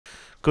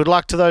Good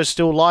luck to those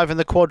still live in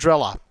the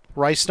quadrella.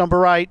 Race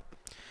number 8.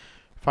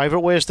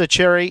 Favourite Where's the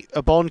Cherry?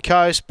 A Bond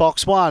Coast.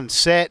 Box 1.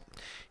 Set.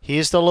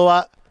 Here's the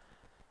lure.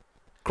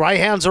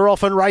 Greyhounds are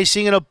off and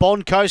racing, and a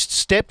Bond Coast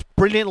stepped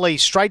brilliantly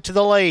straight to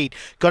the lead.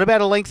 Got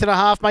about a length and a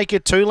half, make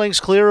it 2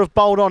 lengths clear of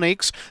Bold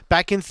Onyx.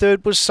 Back in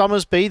third was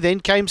Summersby, then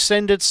came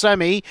Send It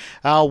Sammy.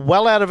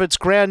 Well out of its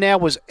ground now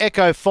was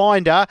Echo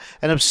Finder,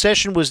 and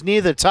Obsession was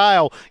near the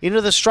tail.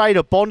 Into the straight,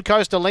 a Bond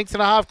Coast, a length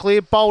and a half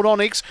clear, Bold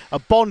Onyx, a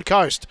Bond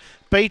Coast.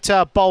 Beat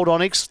Bold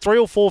Onyx, 3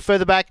 or 4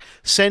 further back,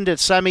 Send It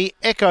Sammy,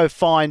 Echo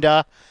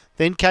Finder,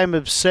 then came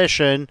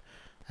Obsession,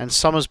 and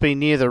Summersby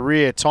near the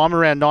rear. Time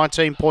around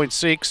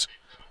 19.6.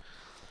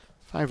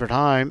 Favourite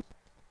home,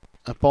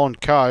 a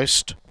Bond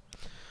Coast.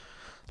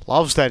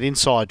 Loves that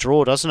inside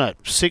draw, doesn't it?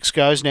 6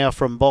 goes now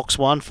from box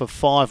 1 for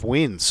 5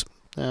 wins.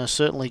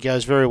 Certainly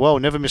goes very well.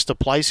 Never missed a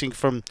placing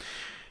from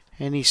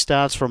any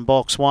starts from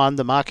box 1.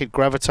 The market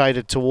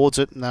gravitated towards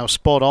it and they were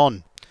spot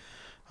on.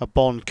 A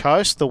Bond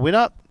Coast, the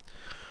winner.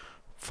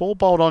 4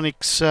 Bold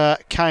Onyx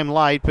came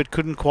late but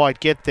couldn't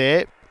quite get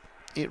there.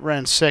 It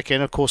ran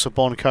second. Of course, a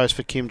Bond Coast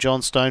for Kim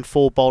Johnstone.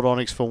 4 Bold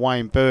Onyx for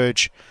Wayne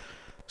Burge.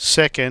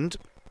 Second.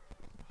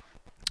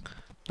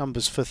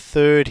 Numbers for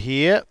third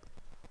here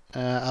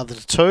are the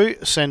 2.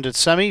 Send It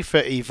Sammy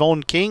for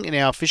Yvonne King,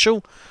 now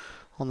official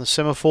on the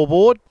semaphore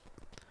board.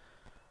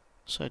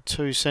 So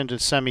 2 Send It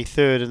Sammy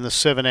third, and the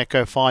 7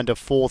 Echo Finder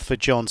fourth for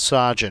John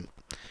Sargent.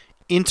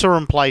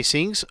 Interim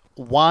placings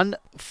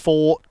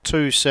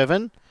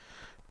 1-4-2-7,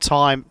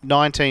 time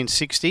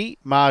 1960,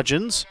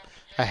 margins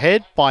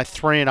ahead by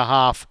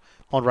 3.5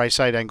 on race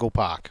 8 Angle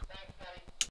Park.